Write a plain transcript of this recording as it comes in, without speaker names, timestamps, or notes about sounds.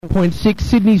.6,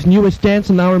 Sydney's newest dance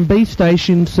and R&B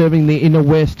station, serving the inner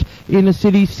west, inner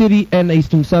city and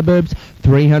eastern suburbs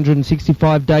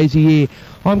 365 days a year.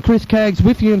 I'm Chris Caggs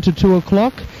with you until 2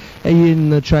 o'clock. In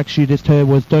the tracks you just heard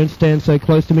was Don't Stand So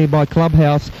Close to Me by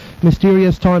Clubhouse,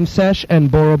 Mysterious Time Sash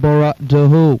and Bora Bora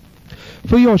Dahul.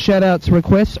 For your shout-outs,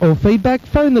 requests or feedback,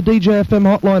 phone the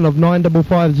DJFM hotline of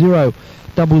 9550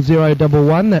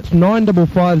 0011. That's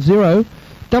 9550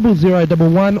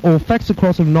 0011, or fax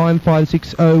across of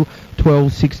 9560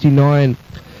 1269.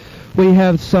 We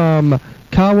have some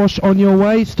car wash on your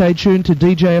way. Stay tuned to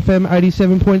DJFM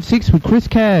 87.6 with Chris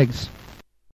Caggs.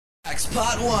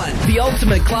 Part 1. The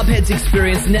ultimate Clubheads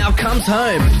experience now comes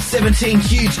home. 17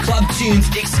 huge club tunes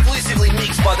exclusively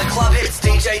mixed by the Clubheads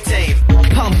DJ team.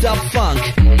 Pumped up funk.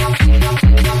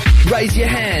 Raise your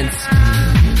hands.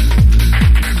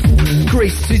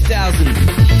 Grease 2000.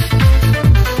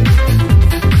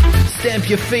 Stamp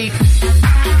Your Feet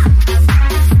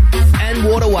and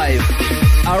Waterwave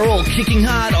are all kicking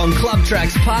hard on Club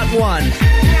Tracks Part 1.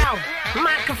 Now,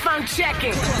 microphone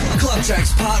checking. Club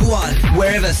Tracks Part 1,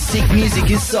 wherever sick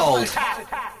music is sold.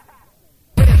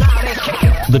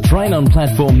 The train on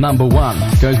platform number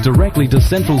 1 goes directly to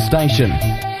Central Station.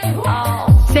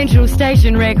 Central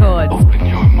Station record. Open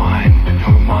your mind,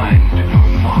 your mind, your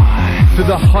mind. For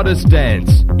the hottest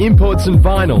dance, imports and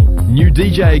vinyl, new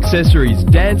DJ accessories,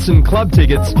 dance and club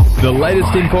tickets, the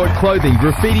latest import clothing,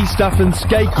 graffiti stuff and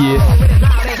skate gear,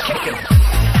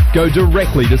 go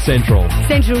directly to Central.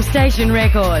 Central Station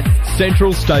record.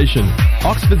 Central Station,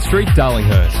 Oxford Street,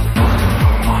 Darlinghurst.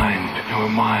 Your mind, your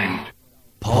mind.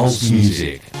 Pulse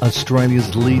Music,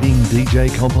 Australia's leading DJ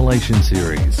compilation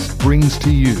series, brings to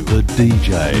you the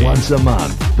DJ once a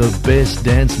month, the best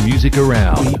dance music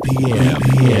around.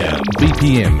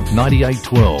 BPM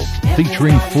 9812,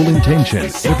 featuring Full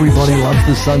Intention, Everybody Loves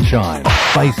the Sunshine,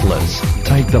 Faithless,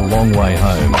 Take the Long Way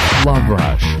Home, Love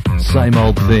Rush, Same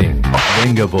Old Thing,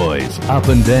 Venga Boys, Up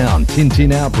and Down,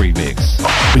 Tintin Out remix.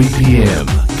 BPM,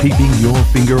 keeping your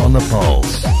finger on the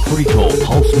pulse. Pre-call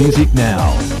Pulse Music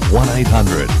now,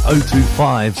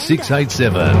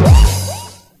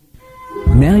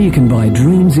 1-800-025-687. Now you can buy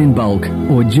dreams in bulk,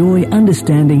 or joy,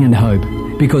 understanding and hope.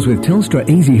 Because with Telstra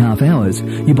Easy Half Hours,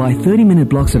 you buy 30-minute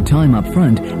blocks of time up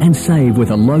front and save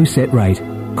with a low set rate.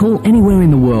 Call anywhere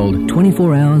in the world,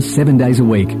 24 hours, 7 days a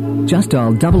week. Just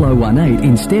dial 0018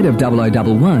 instead of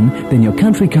 0011, then your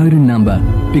country code and number.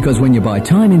 Because when you buy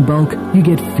time in bulk, you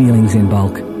get feelings in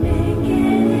bulk.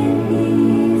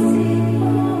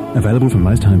 Available from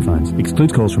most home phones.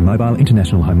 Excludes calls from mobile,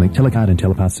 international, homelink, telecard and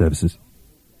telepass services.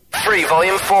 Free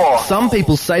Volume 4. Some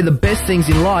people say the best things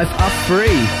in life are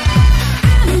free.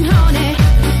 Honey, honey,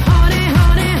 honey,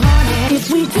 honey. If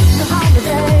we took the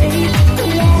holiday, yeah,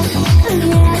 yeah.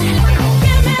 Give me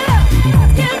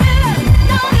love,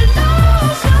 don't it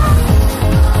lose you?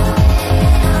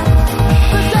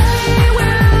 The day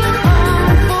will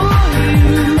come for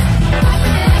you. I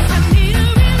need a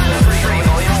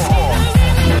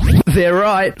reason. They're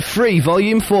right. Free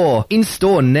Volume 4. In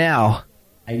store now.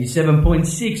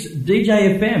 87.6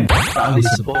 DJFM. Proudly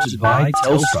supported by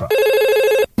Telstra.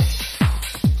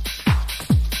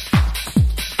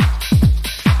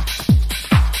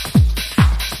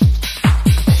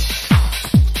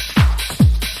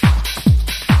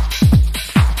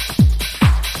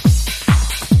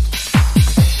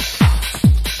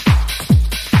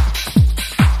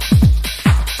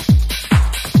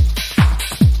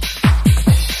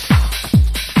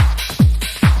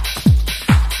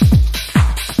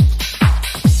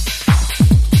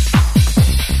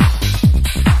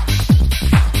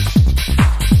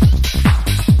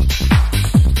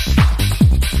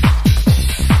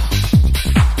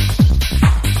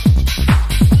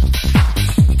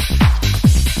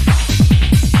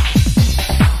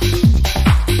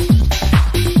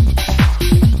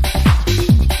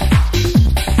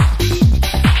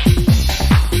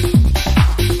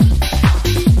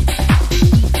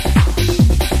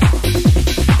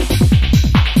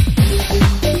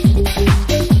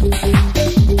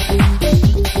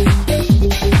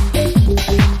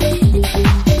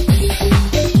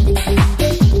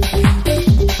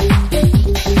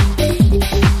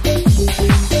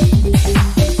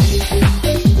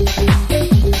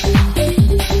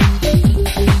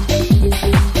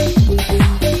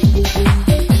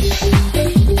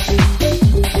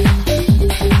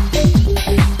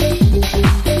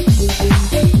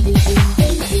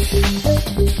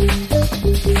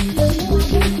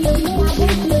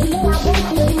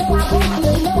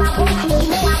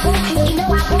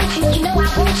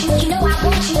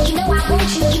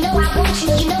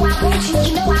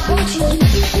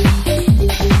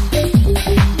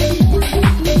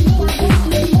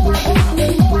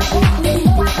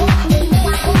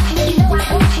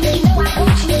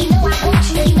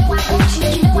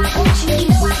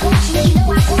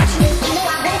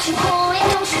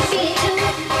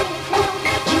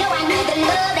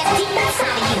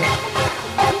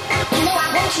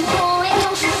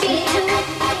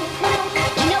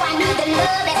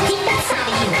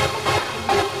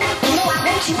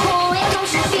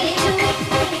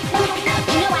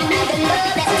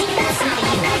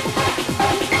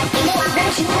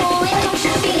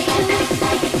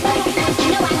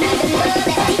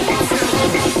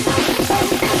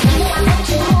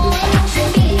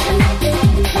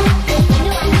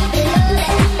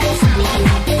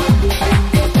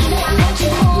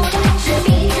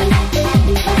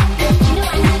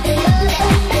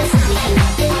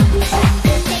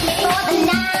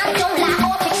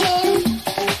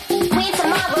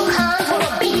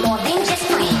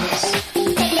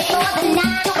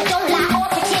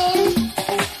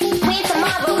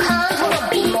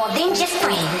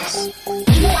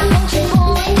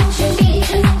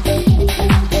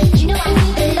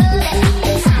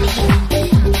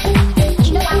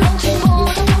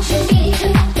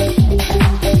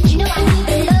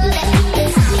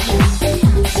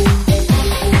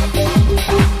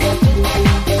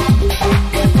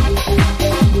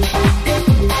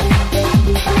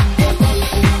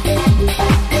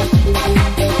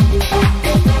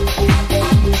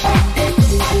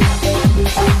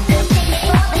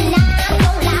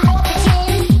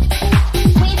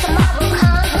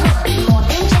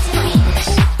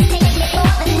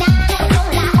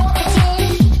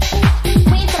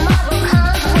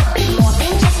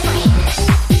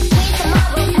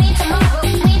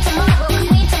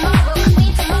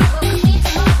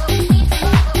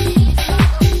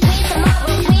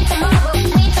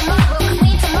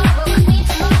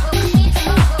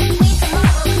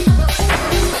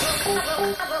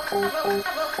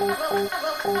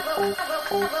 Don't you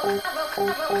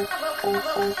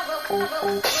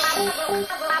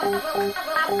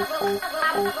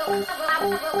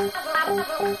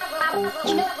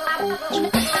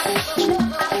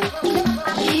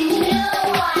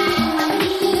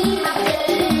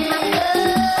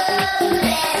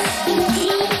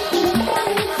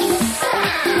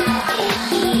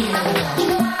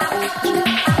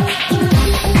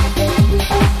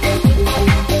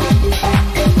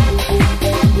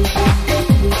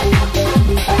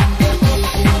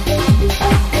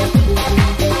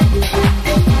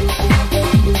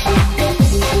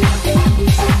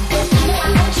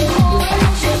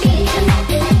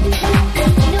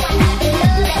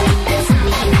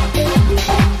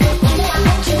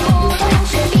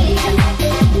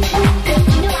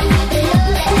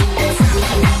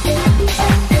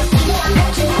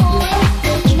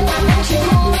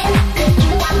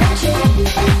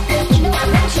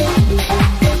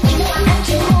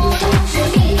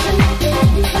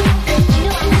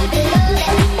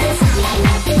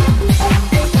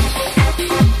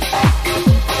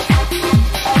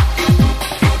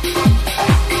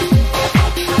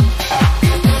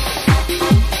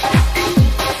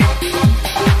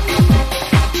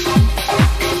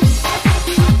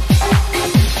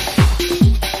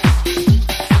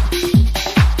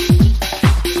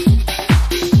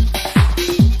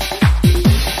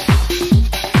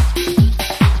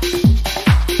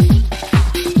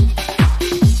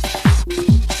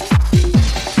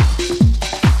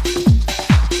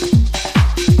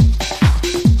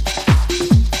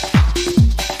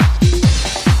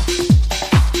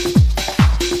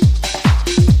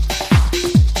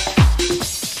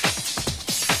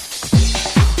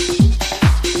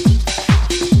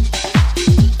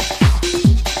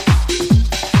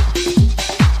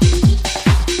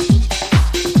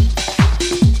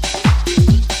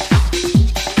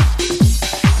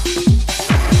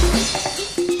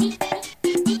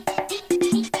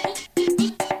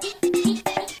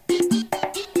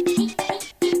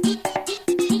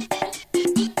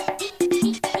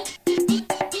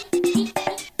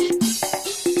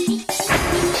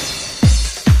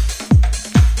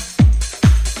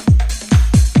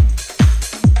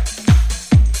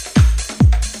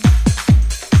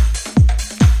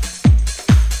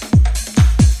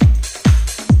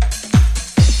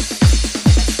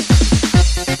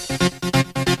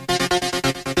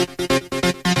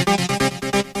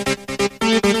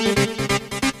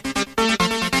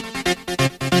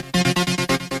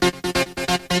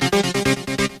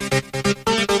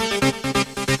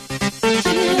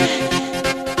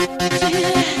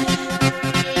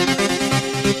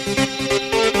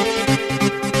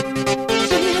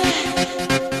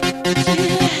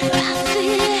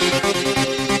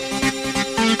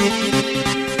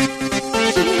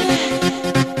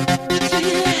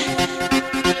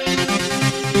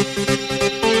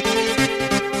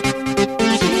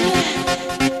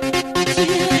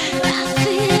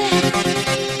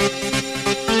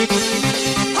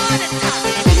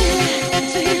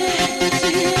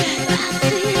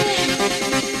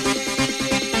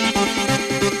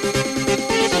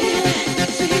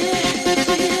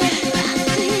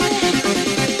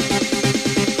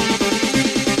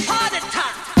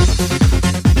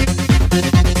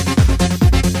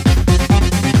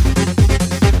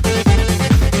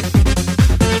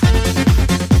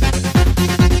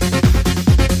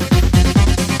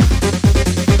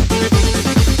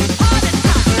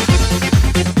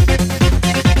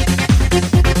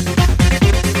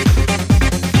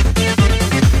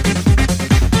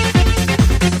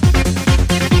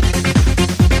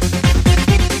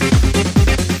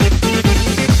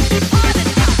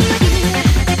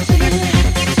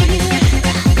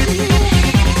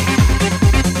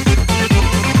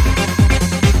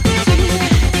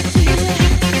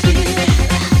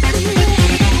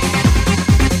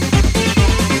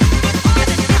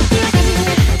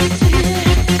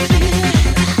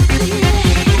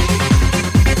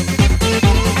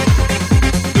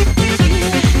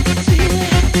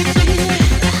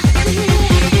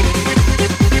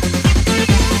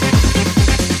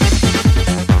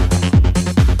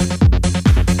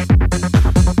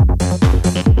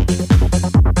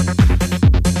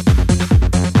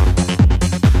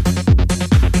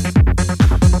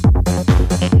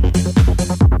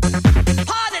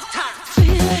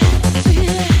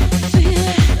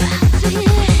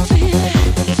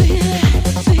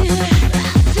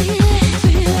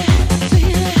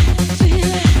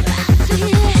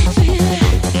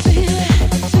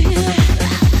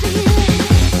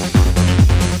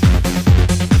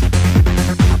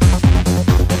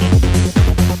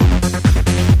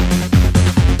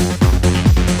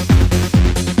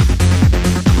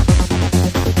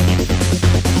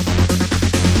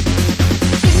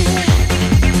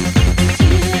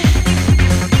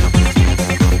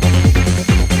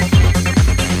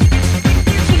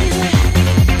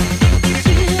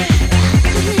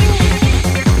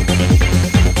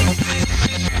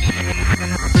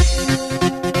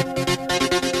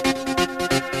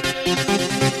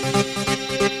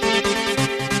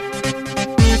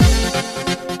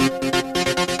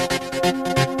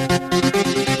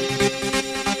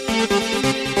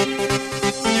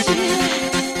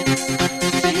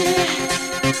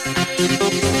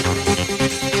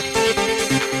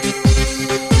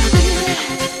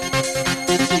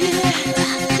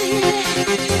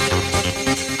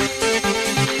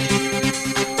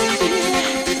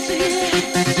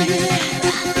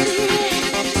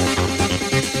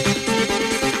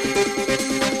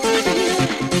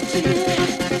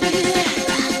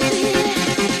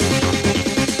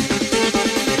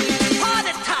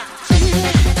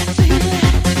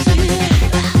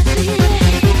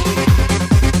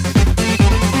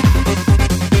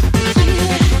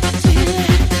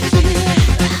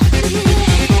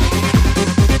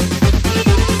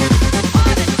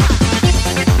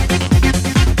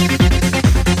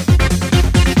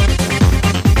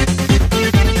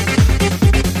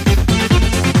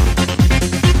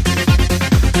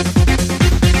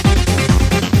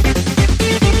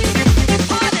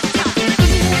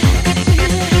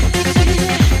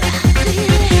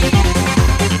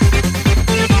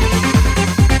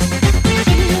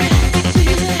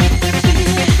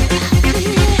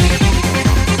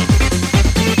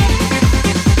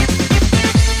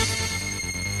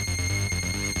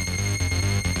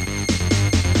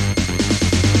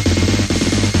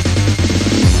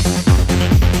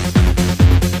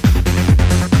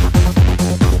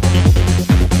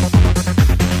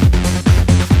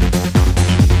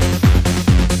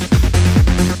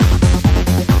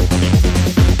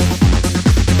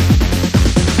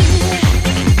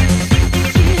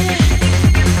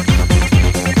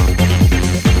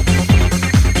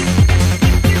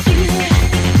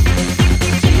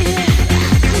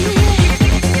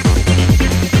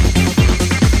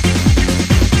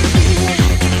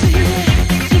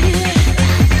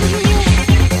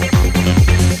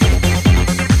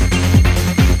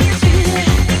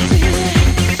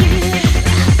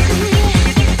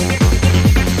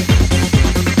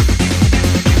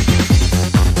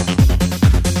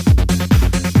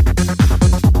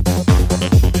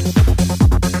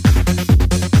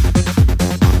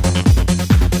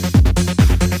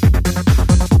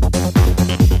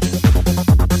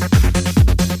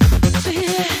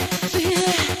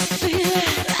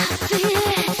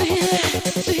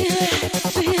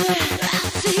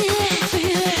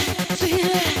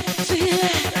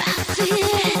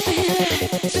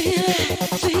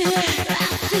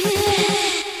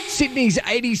Sydney's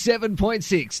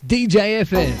 87.6 DJ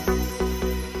FM.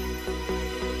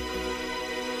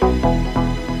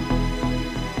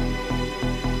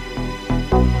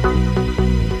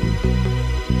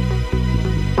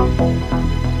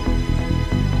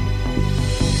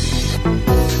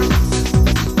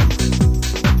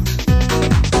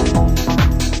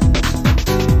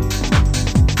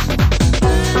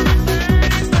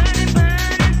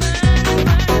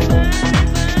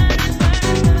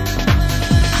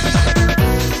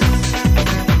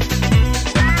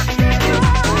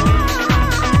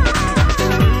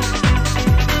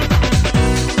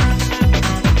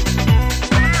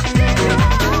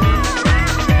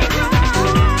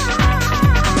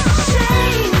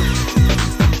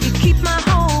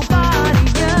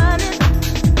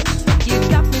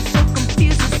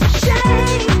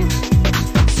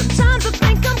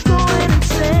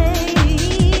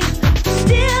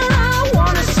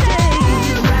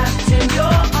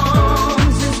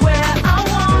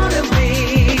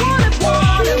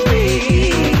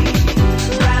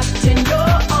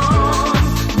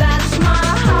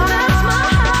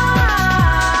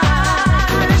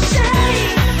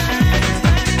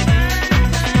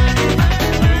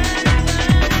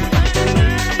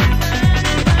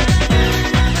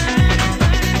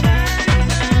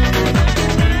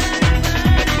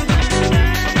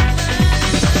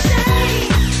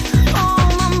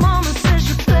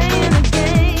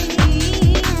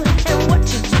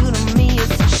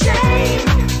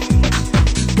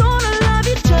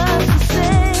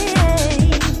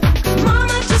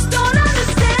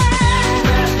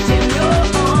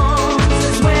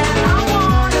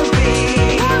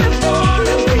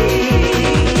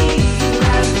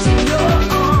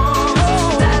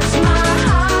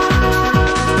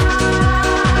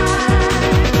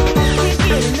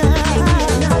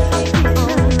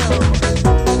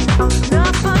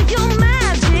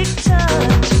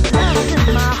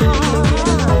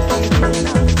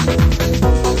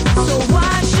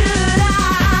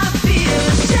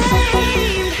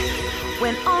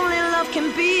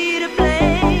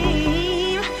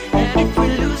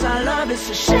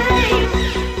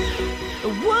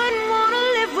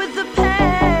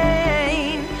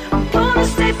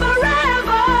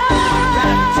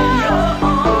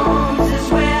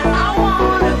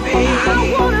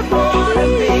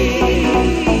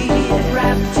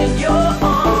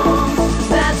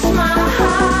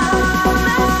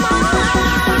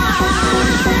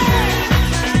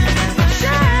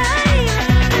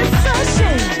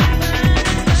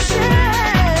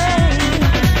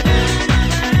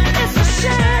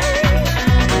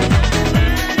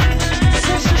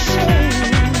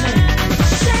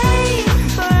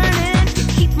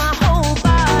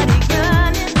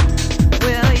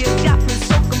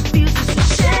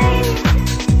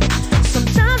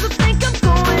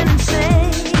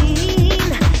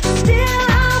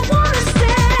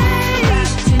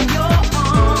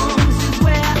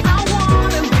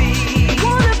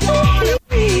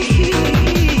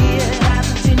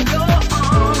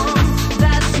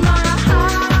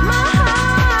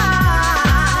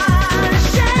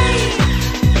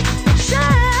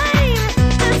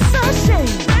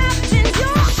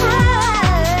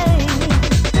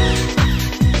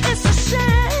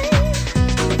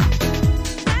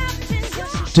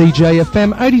 DJ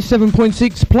FM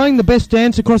 87.6 playing the best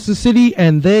dance across the city,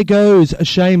 and there goes A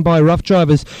Shame by Rough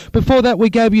Drivers. Before that we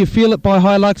gave you Feel It by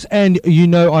Hilux and You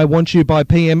Know I Want You by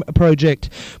PM Project.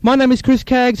 My name is Chris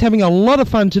Caggs, having a lot of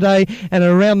fun today, and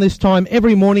around this time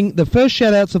every morning the first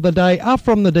shout outs of the day are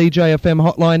from the DJ FM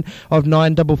hotline of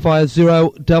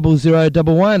 9550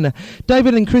 0011.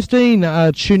 David and Christine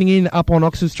are tuning in up on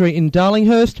Oxford Street in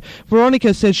Darlinghurst.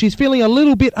 Veronica says she's feeling a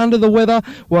little bit under the weather.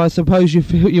 Well, I suppose you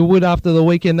feel you would after the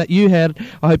weekend that you had.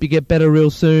 I hope you get better real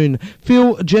soon.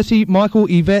 Phil, Jesse, Michael,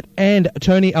 Yvette and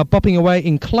Tony are bopping away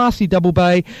in classy Double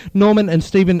Bay. Norman and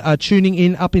Stephen are tuning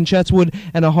in up in Chatswood,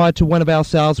 and a hi to one of our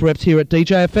sales reps here at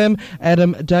DJ FM,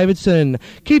 Adam Davidson.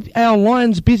 Keep our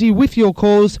lines busy with your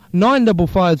calls,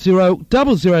 9550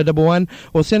 0011,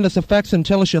 or send us a fax and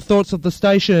tell us your thoughts of the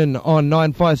station on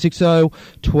 9560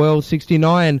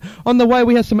 1269. On the way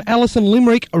we have some Alison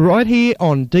Limerick right here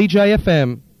on DJ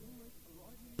FM.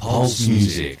 Pulse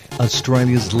Music,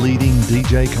 Australia's leading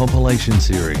DJ compilation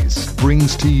series,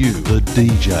 brings to you the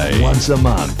DJ once a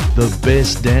month, the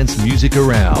best dance music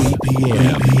around.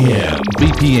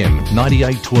 BPM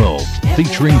 9812,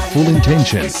 featuring Full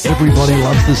Intention, Everybody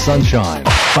Loves the Sunshine,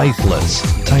 Faithless,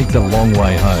 Take the Long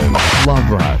Way Home,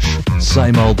 Love Rush,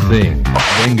 Same Old Thing,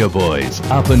 Venga Boys,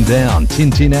 Up and Down,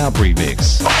 Tintin Out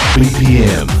remix,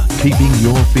 BPM, keeping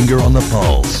your finger on the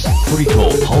pulse.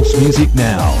 Pre-call Pulse Music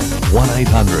now,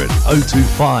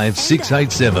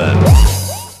 1-800-025-687.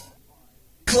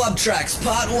 Club Tracks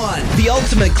Part 1. The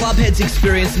ultimate Clubheads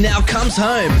experience now comes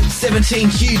home. 17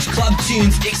 huge club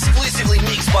tunes exclusively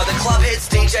mixed by the Clubheads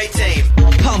DJ team.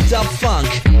 Pumped Up Funk.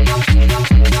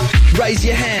 Raise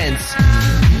Your Hands.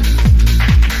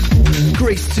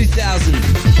 Grease 2000.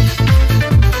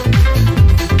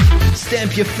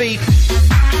 Stamp Your Feet.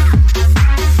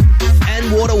 And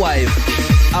Waterwave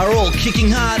are all kicking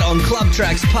hard on Club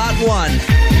Tracks Part 1.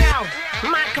 Now,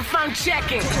 microphone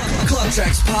checking. Club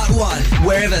Tracks Part 1,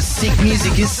 wherever sick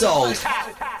music is sold.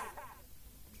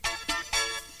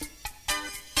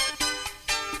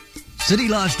 City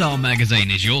Lifestyle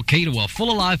magazine is your key to a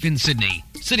fuller life in Sydney.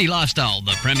 City Lifestyle,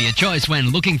 the premier choice when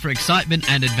looking for excitement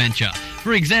and adventure.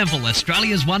 For example,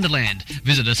 Australia's Wonderland.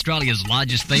 Visit Australia's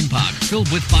largest theme park,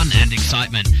 filled with fun and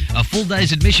excitement. A full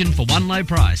day's admission for one low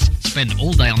price. Spend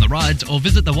all day on the rides or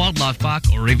visit the wildlife park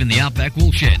or even the Outback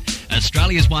Woolshed.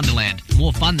 Australia's Wonderland.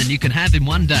 More fun than you can have in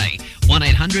one day.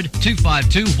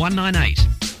 1-800-252-198.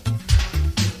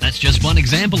 That's just one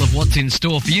example of what's in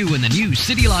store for you in the new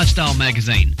City Lifestyle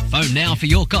magazine. Phone now for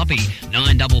your copy,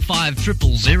 955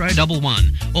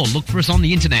 00011, or look for us on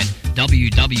the internet,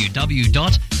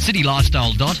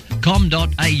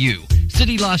 www.citylifestyle.com.au.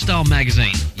 City Lifestyle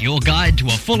magazine, your guide to a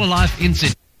fuller life in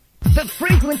Sydney. The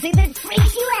frequency that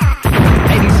freaks you out.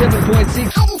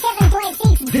 87.6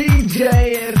 87.6 DJ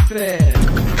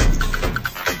FM.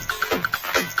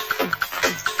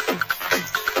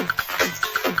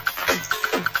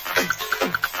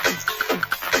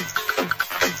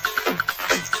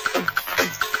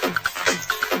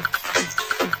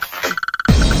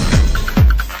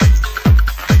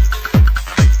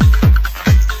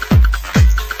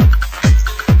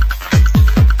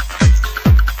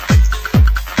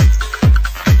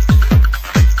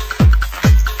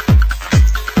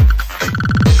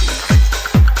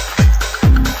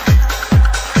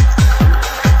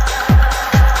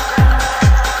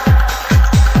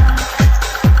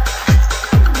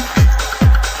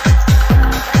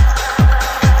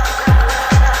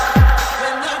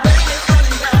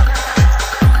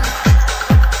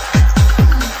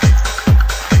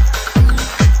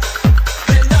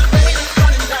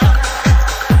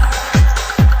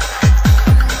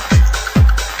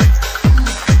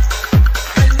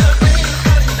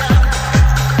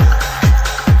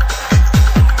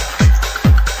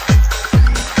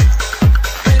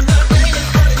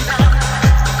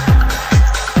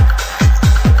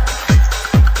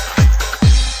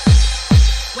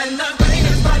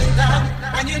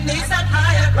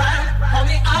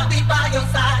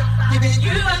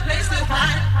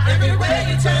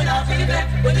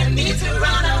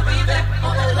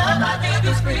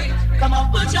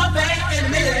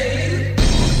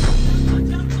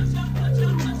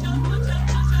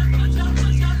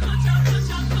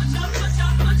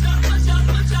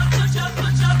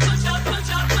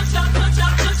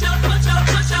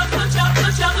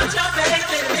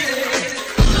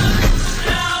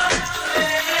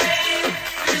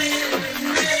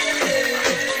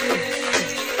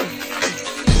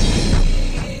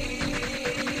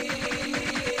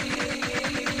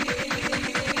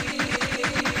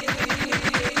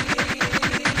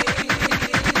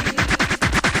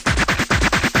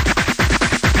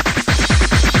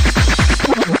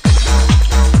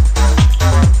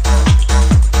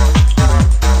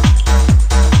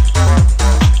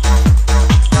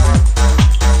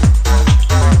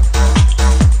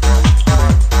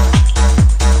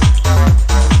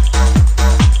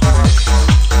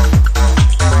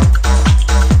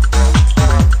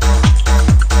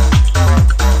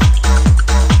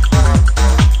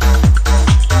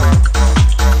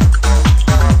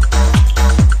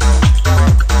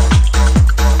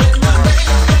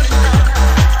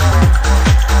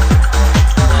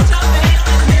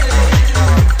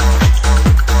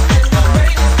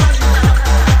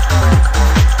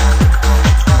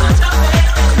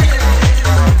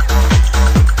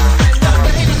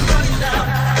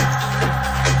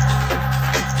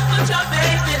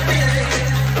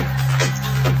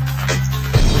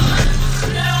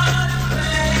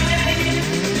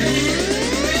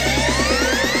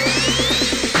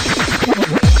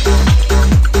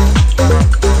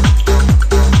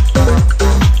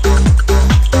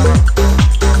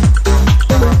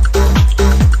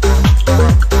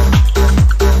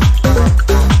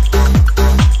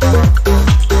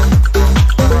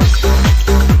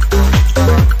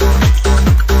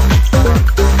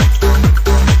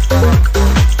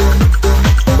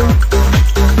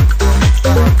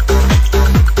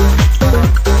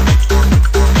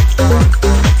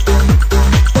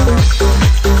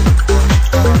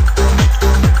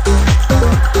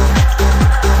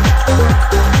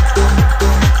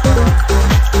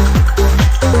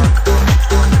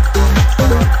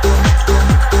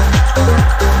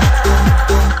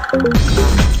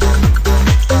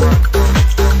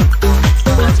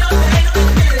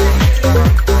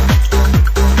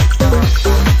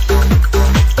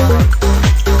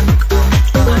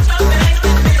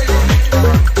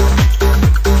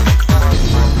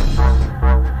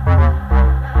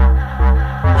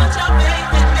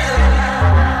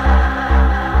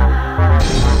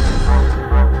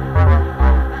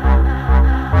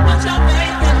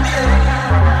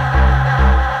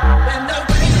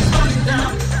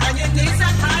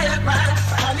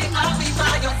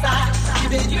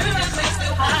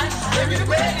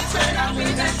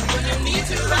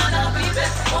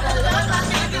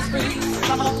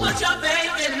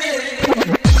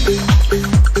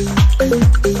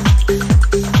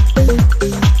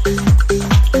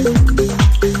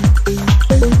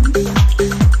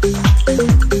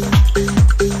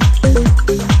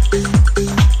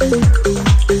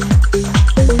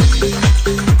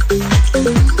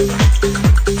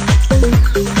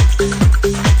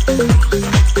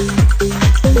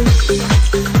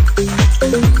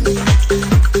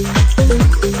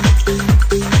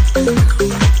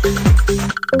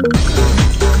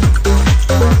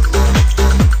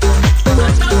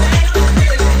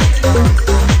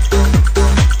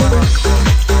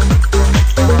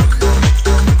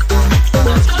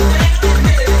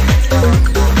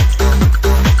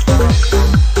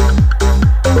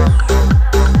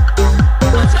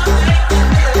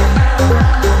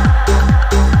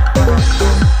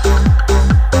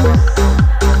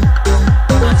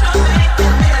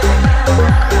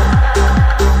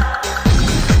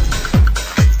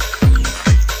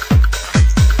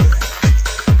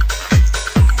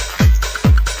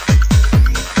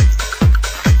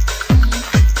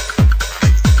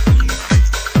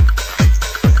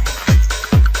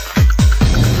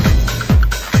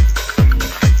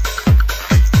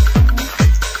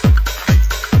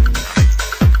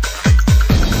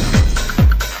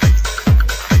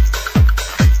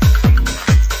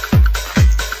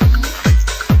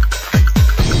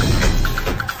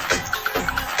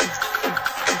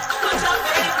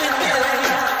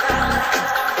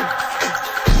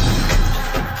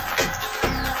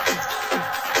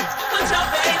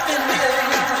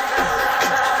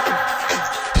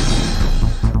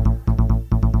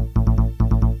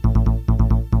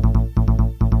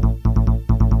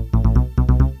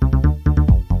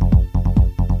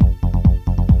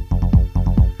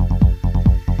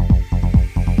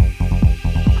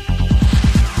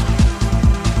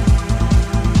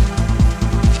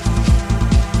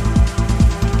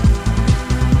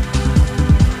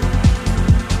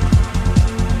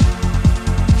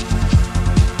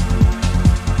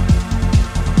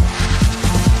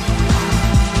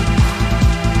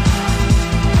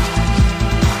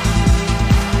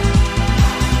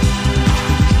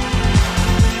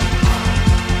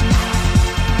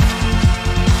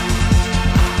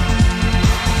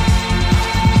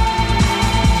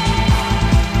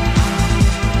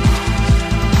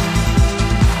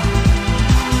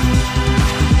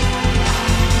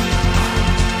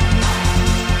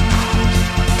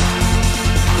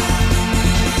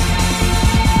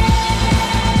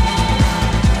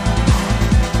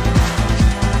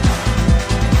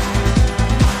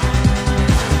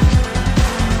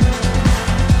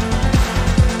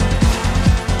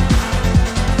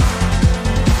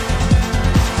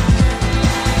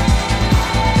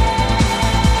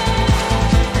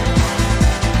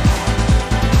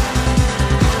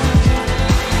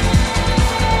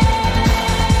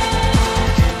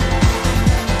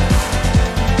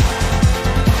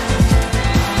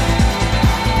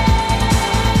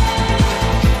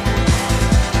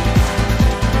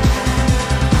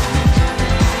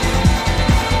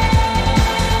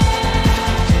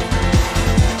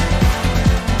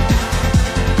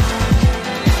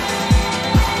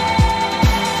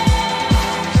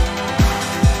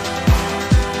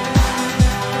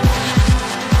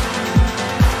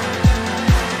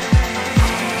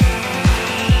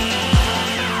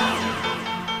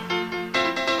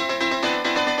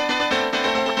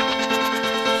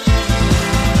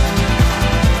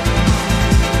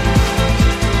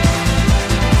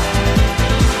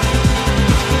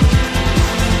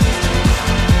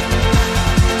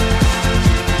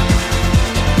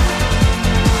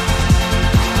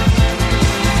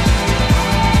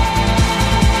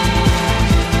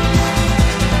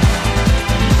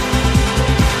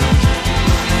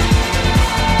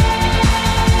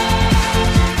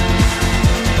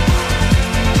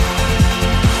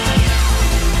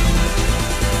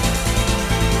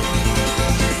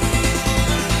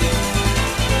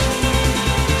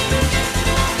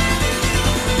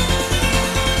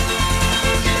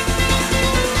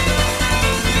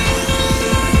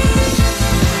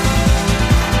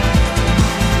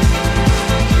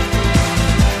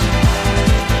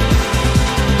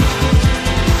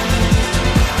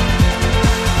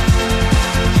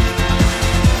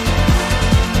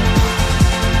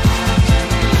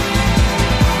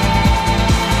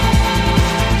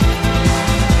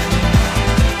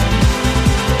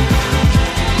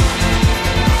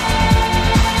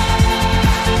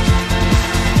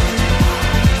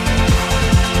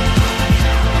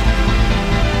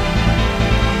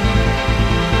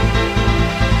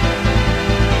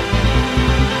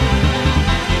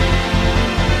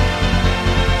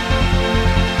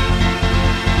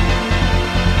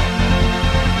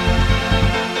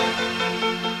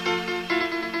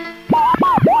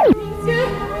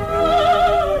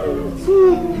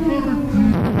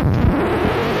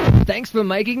 Thanks for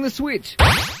making the switch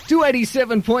to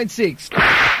 87.6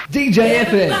 DJ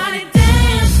FM. Everybody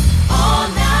dance all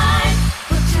night.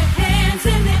 Put your hands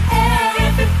in the air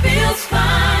if it feels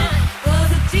fine. 'Cause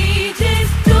the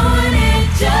DJ's doing it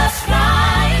just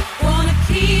right. Wanna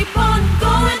keep on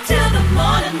going till the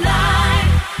morning light.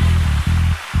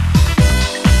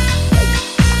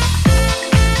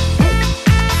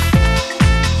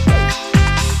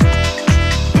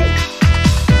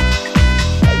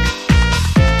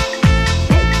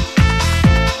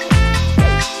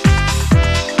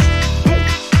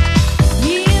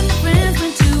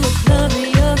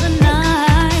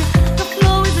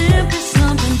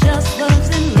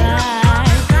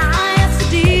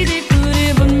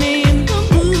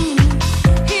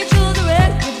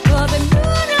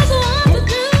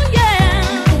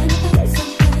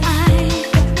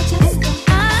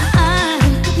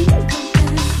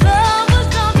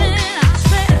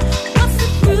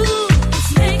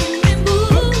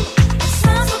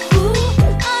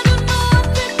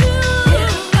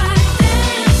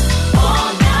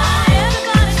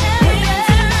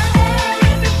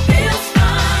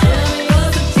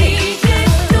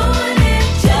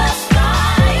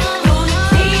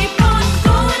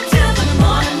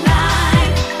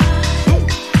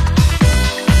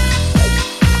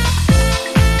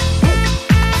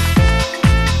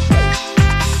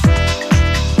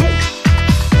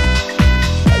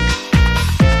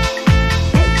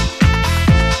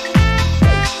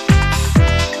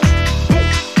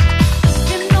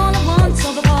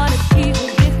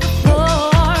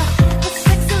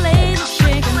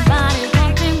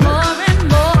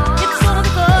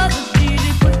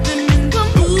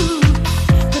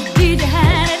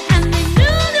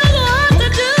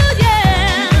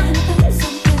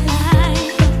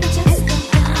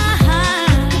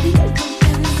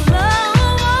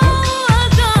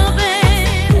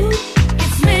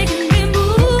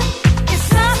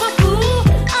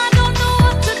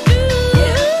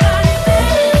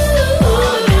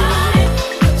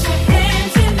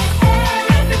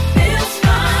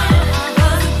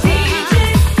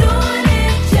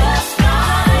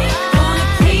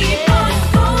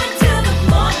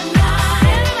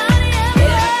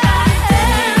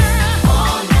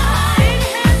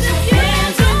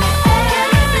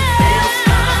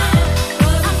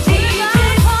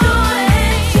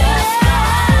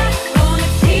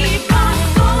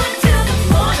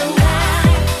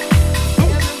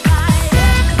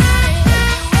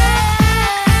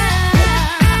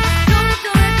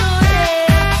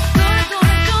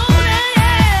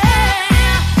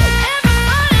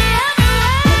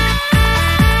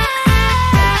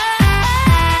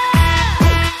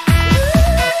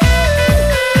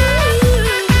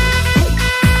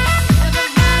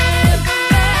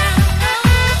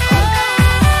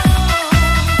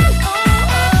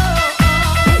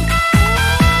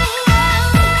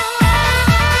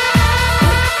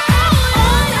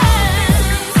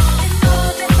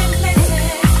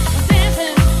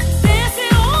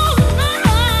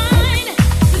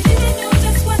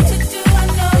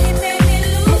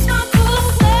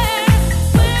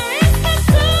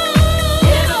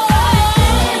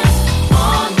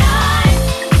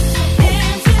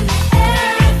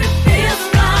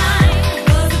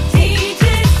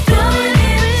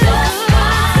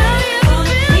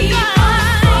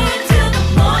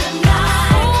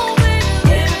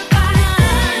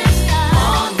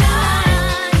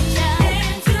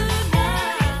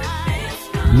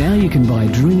 Now you can buy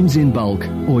dreams in bulk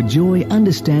or joy,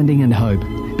 understanding and hope.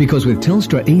 Because with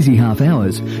Telstra Easy Half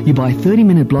Hours, you buy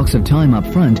 30-minute blocks of time up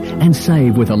front and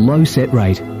save with a low set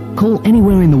rate. Call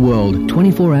anywhere in the world,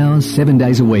 24 hours, 7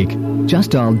 days a week.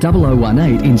 Just dial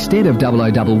 0018 instead of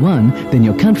 0011, then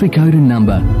your country code and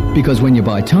number. Because when you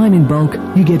buy time in bulk,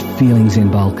 you get feelings in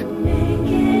bulk.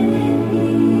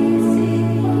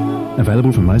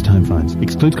 Available from most home phones.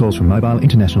 Excludes calls from mobile,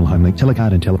 international home link,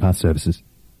 telecard and telepath services.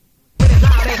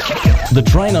 The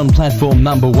train on platform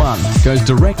number 1 goes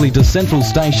directly to Central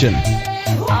Station.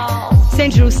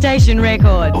 Central Station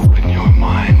record. Open your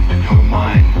mind, your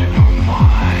mind, your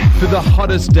mind. For the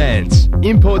hottest dance,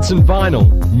 imports and vinyl,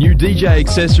 new DJ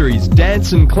accessories,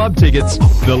 dance and club tickets,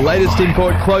 the latest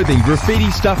import clothing,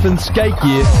 graffiti stuff and skate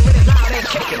gear,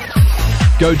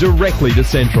 go directly to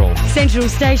Central. Central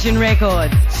Station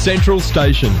record. Central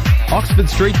Station, Oxford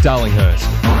Street, Darlinghurst.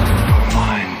 Your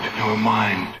mind, your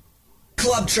mind.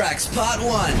 Club Tracks Part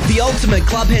 1. The ultimate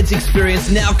Clubheads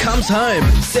experience now comes home.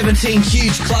 17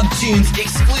 huge club tunes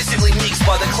exclusively mixed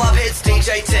by the Clubheads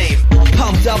DJ team.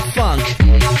 Pumped Up Funk.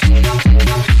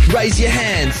 Raise Your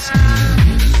Hands.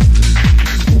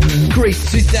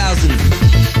 Grease 2000.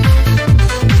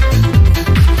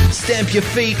 Stamp Your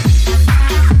Feet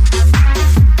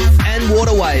and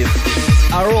Waterwave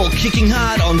are all kicking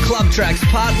hard on Club Tracks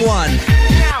Part 1.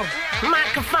 Now,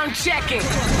 microphone checking.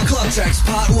 Club Tracks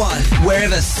Part 1,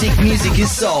 wherever sick music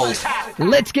is sold.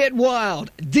 Let's get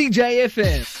wild. DJ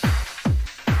FM.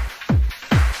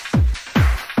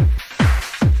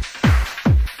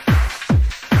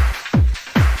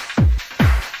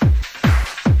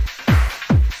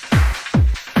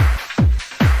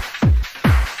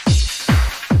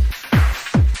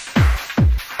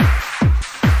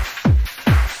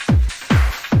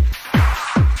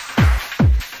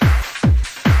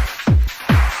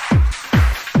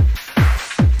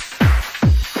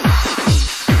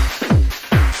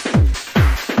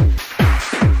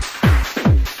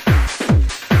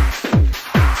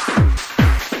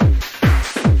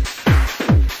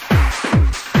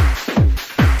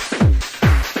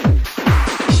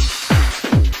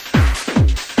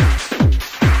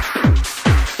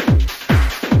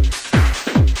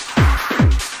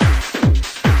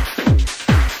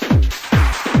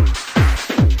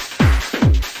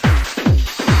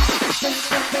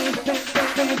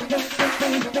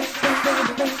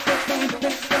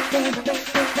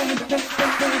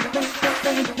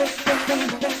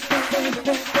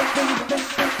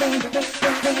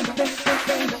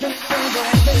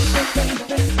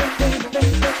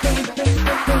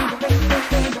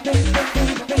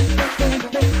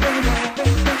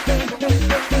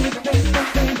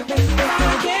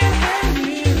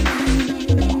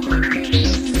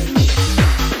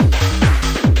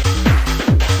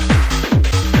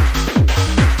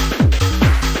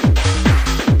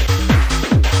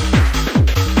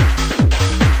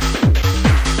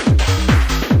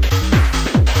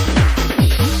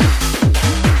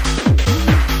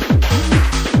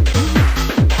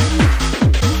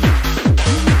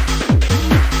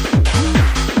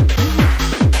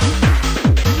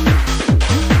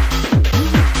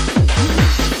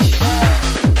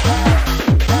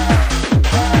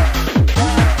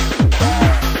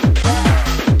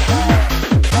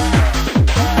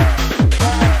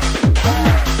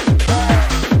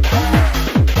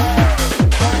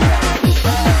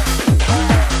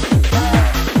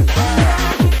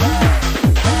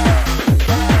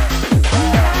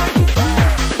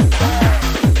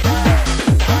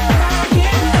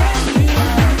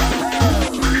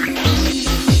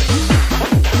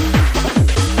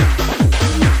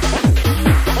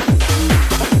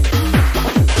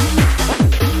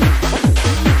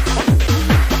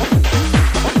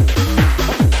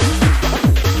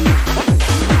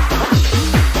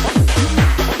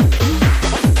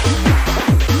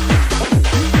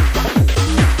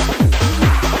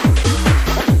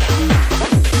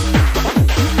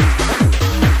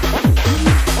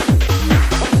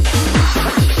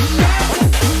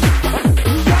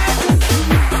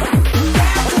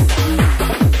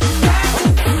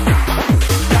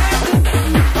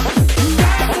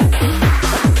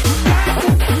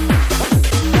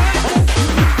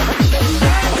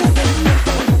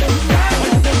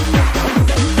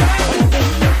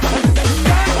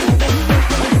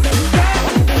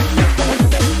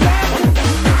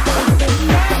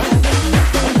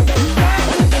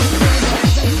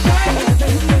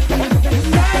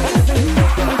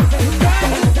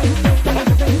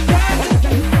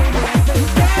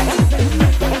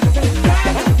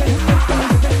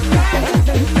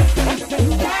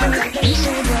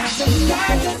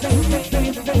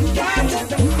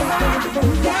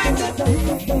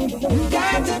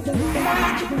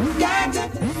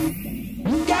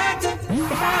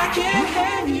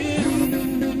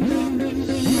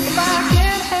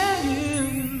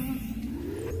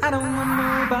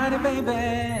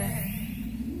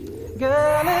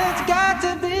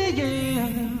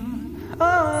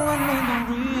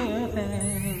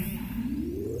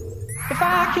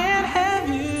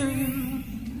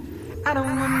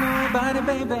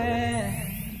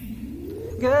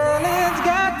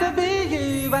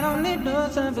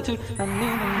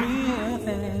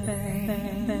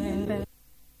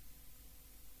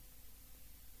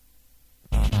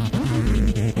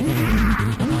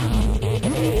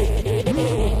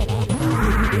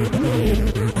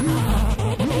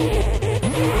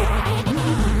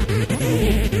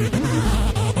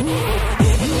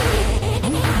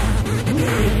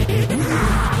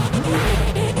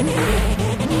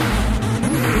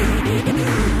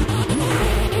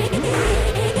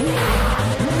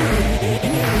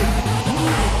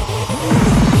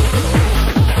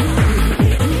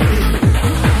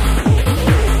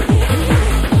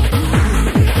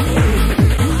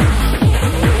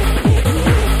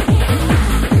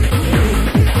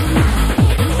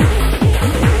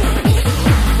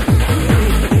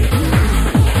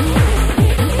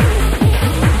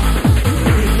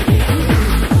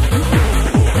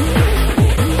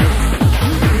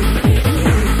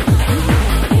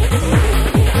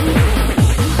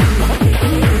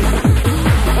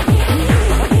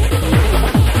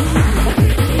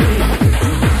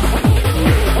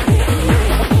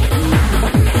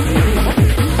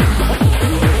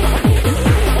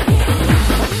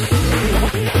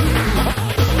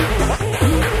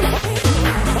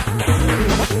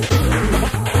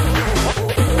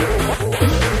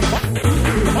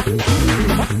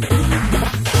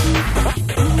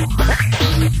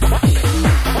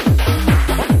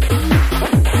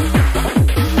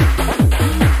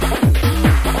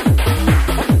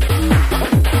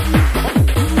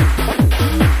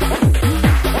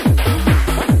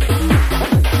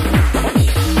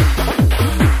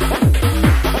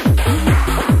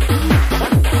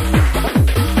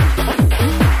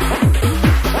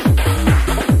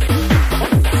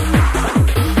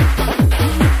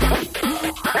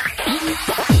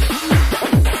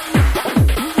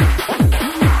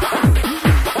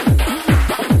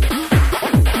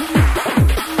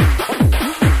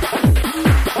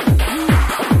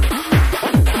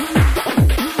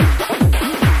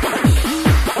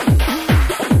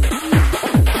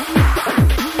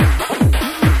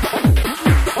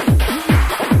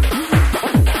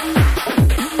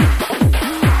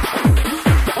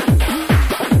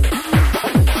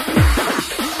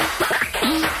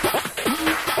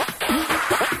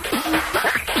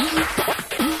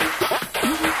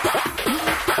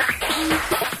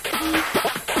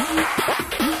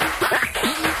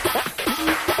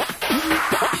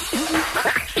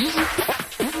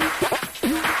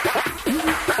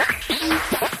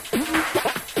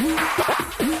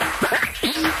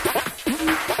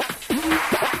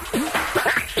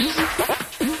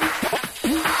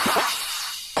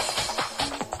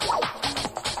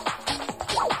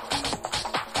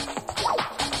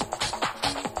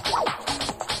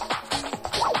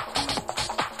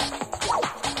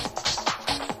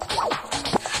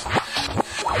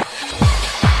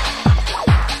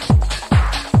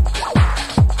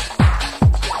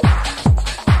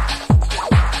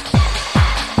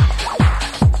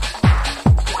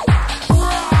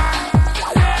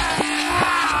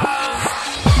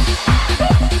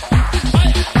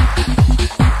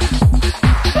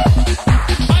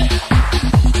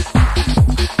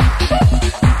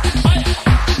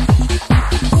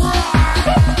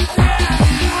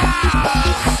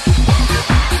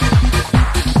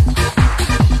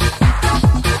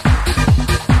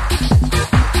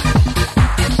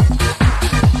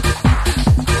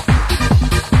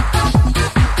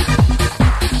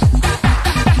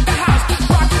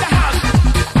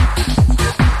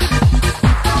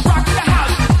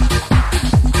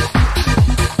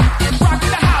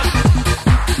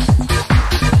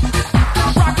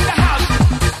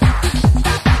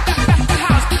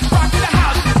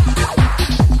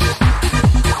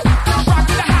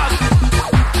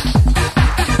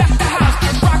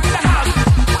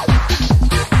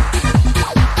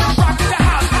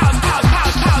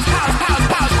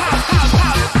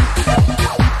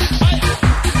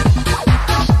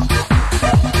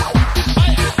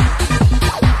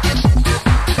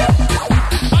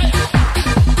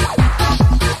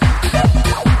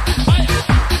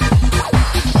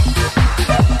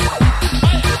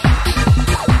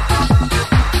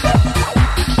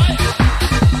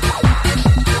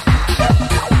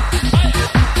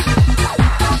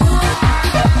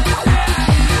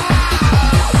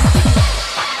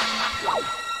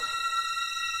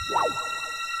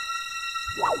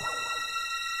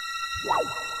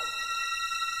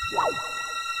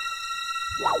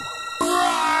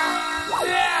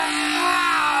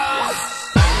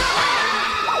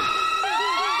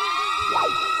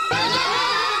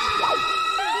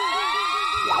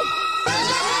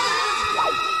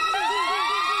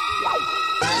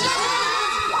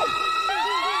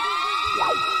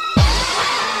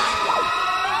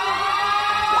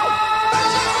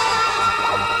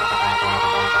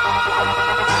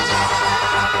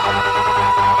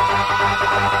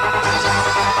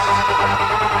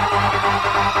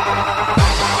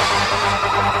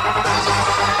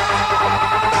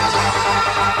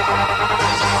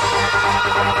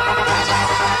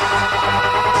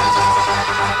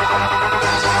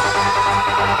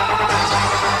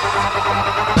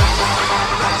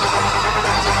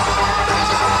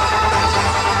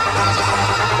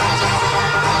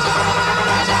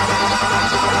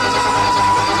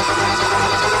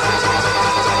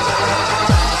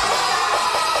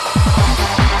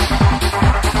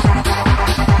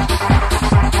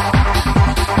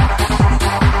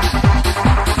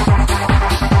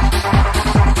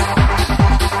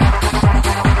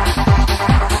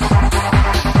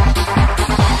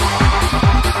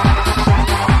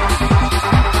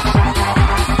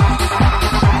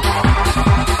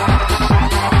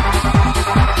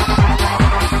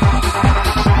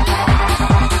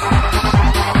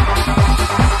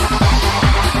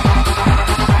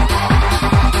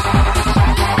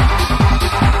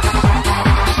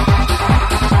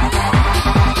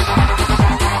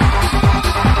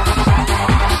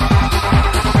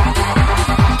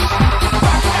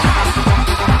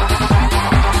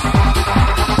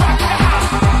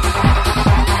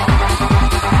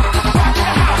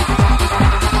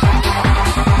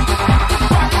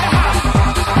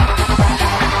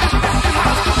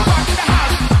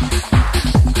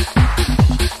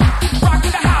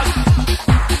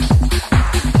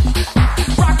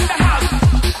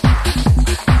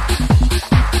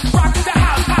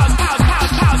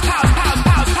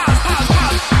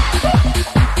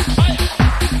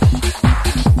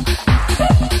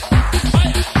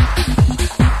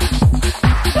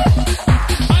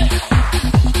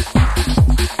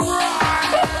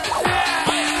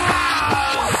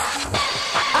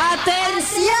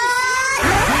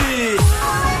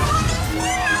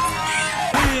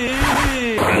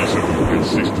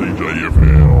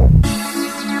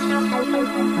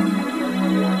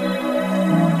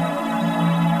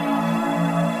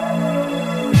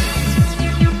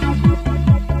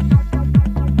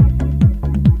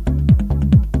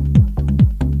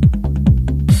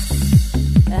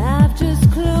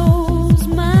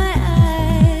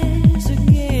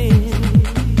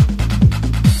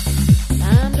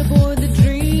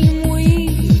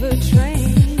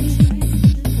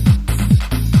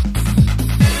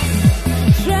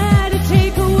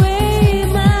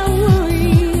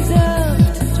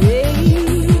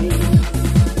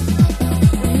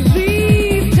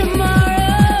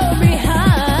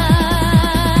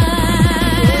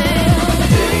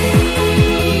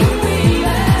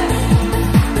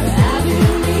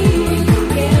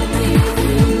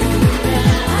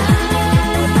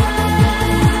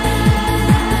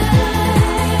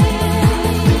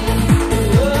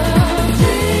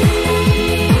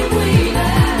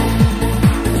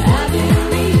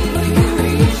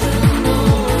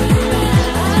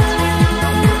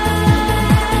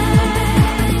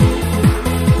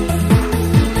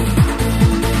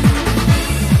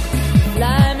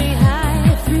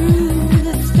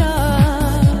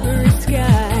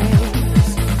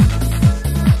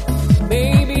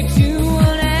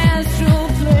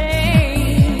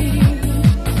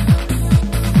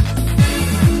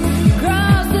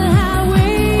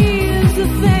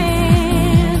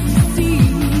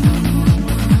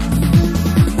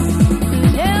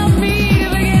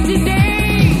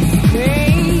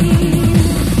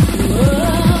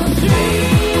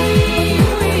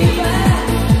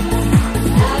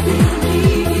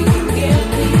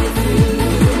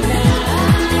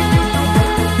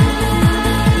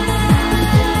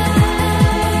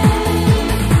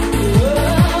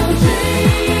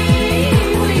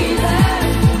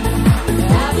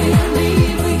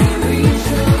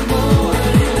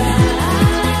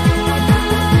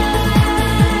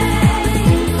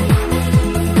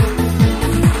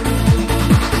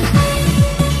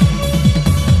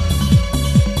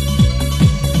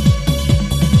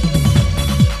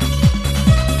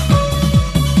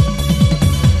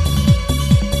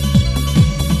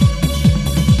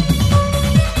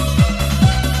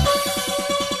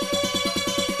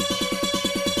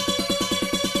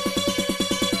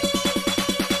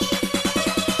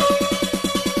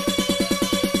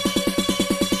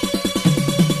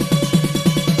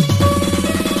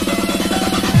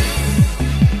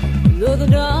 though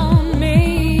the dawn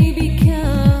may be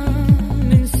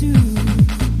coming soon,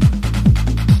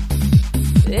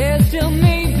 there still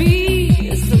may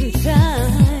be some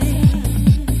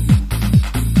time.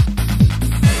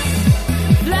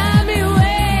 Fly me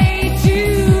away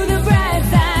to the bright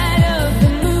side of the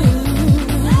moon.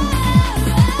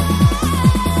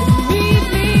 Meet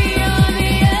me on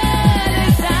the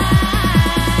other side.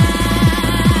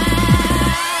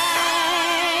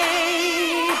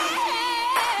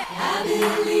 I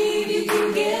believe you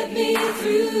can get me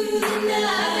through the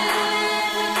night.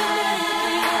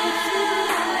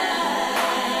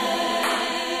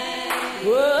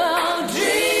 Whoa,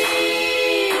 dreamweaver,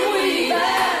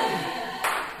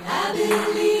 I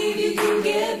believe you can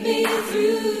get me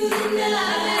through the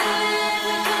night.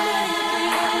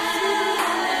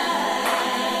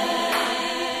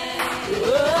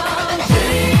 Whoa,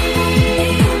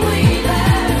 dreamweaver,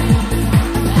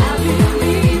 I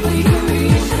believe we can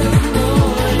reach the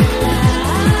morning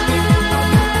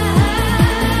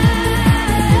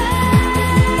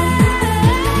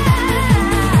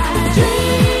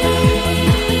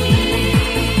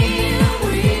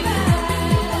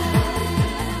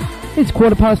It's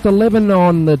 11:15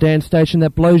 on the dance station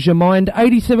that blows your mind.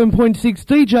 87.6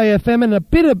 DJ FM, and a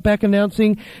bit of back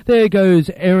announcing. There goes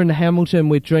Erin Hamilton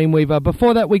with Dreamweaver.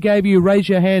 Before that, we gave you Raise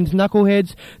Your Hands,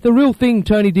 Knuckleheads, The Real Thing,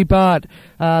 Tony DeBart,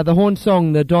 the Horn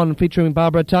Song, The Don featuring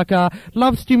Barbara Tucker,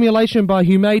 Love Stimulation by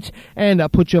Humate, and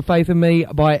Put Your Faith in Me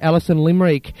by Alison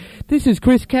Limerick. This is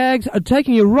Chris Caggs,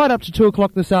 taking you right up to 2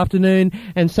 o'clock this afternoon,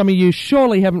 and some of you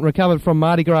surely haven't recovered from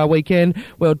Mardi Gras weekend.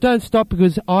 Well, don't stop,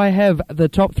 because I have the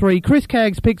top 3 Chris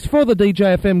Caggs picks for the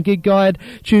DJFM Gig Guide,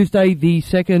 Tuesday the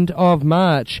 2nd of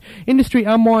March. Industry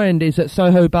Unwind is at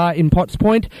Soho Bar in Potts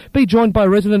Point. Be joined by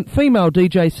resident female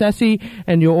DJ Sassy,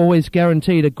 and you're always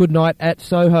guaranteed a good night at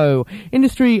Soho.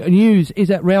 Industry News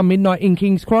is at Round Midnight in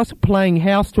King's Cross, playing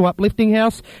house to uplifting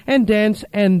house and dance,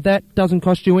 and that doesn't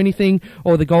cost you anything.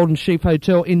 Or the Golden Sheep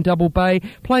Hotel in Double Bay,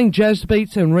 playing jazz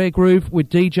beats and rare groove with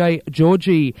DJ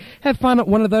Georgie. Have fun at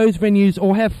one of those venues,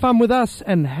 or have fun with us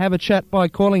and have a chat by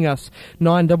calling us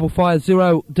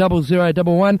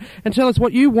 9550 and tell us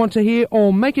what you want to hear,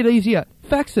 or make it easier,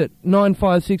 fax it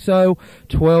 9560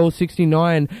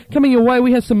 1269. Coming your way,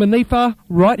 we have some Manifa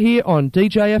right here on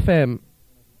DJFM.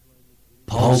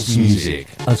 Pulse Music,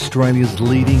 Australia's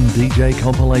leading DJ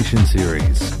compilation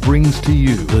series, brings to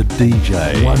you the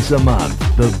DJ once a month,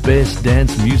 the best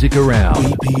dance music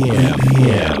around.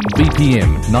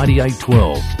 BPM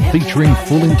 9812, featuring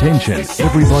Full Intention,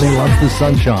 Everybody Loves the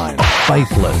Sunshine,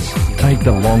 Faithless, Take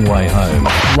the Long Way Home,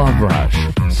 Love Rush,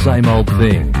 Same Old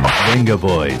Thing, Venga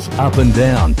Boys, Up and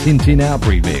Down, Tintin Out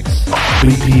Remix.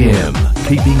 BPM,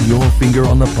 keeping your finger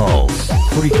on the pulse.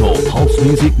 Free call Pulse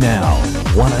Music now,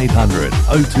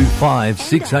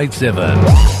 1-800-025-687.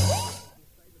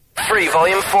 Free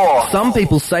Volume 4. Some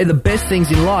people say the best things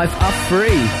in life are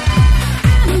free.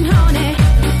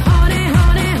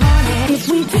 If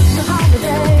we took the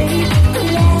holiday,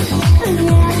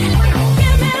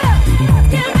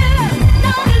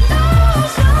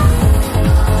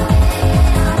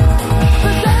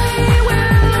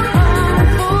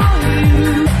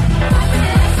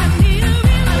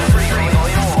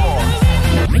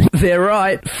 They're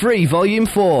right, Free Volume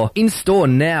 4, in store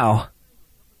now.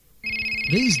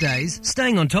 These days,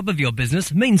 staying on top of your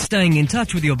business means staying in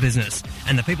touch with your business.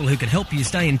 And the people who can help you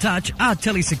stay in touch are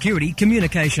Telesecurity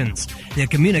Communications. They're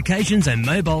communications and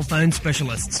mobile phone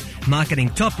specialists,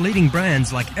 marketing top leading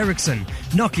brands like Ericsson,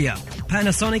 Nokia,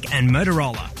 Panasonic and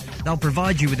Motorola. They'll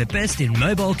provide you with the best in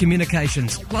mobile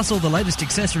communications, plus all the latest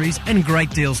accessories and great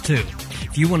deals too.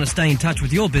 If you want to stay in touch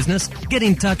with your business, get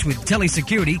in touch with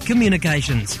Telesecurity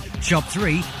Communications. Shop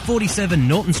 3, 47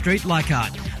 Norton Street,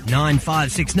 Leichhardt,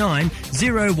 9569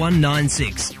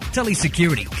 0196.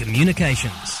 Telesecurity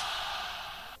Communications.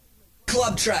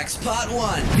 Club Tracks Part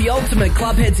 1. The ultimate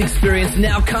Clubheads experience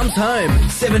now comes home.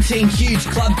 17 huge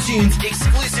club tunes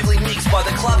exclusively mixed by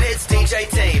the Clubheads DJ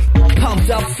team. Pumped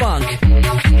Up Funk,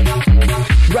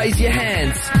 Raise Your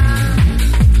Hands,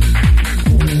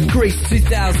 Grease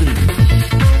 2000,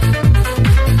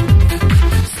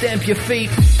 Stamp Your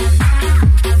Feet,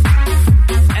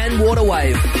 and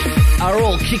Waterwave are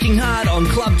all kicking hard on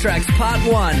Club Tracks Part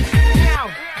 1. Now,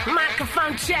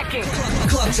 microphone checking.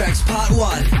 Club Tracks Part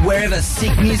 1, wherever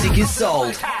sick music is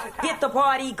sold. Get the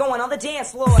party going on the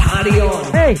dance floor. Party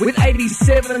on. Hey, with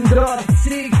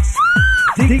 87.6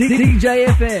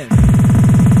 DJFM.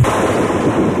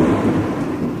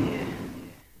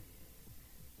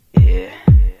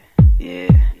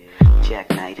 Jack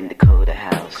Knight in Dakota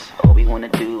House. All we wanna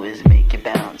do is make you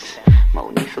bounce.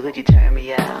 Monifa, could you turn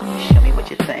me out? Show me what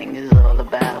your thing is all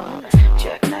about.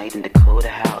 Jack Knight night in Dakota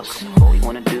house. All we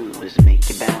wanna do is make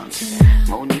you bounce.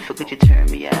 Monifa, could you turn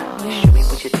me out? Show me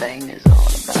what your thing is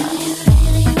all